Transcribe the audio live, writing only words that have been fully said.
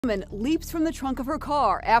Woman leaps from the trunk of her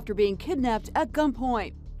car after being kidnapped at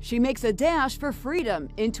gunpoint. She makes a dash for freedom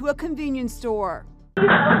into a convenience store. What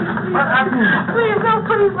happened? Please don't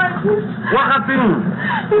put him like this. What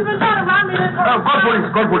happened? He's been trying to rob me. Call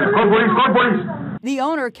police, call police, call police, call police. The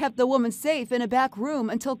owner kept the woman safe in a back room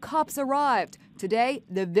until cops arrived. Today,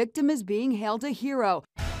 the victim is being hailed a hero.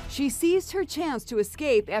 She seized her chance to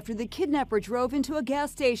escape after the kidnapper drove into a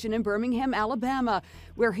gas station in Birmingham, Alabama,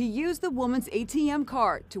 where he used the woman's ATM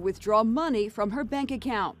card to withdraw money from her bank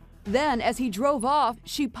account. Then, as he drove off,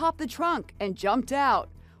 she popped the trunk and jumped out.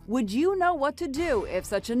 Would you know what to do if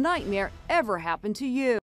such a nightmare ever happened to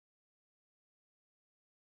you?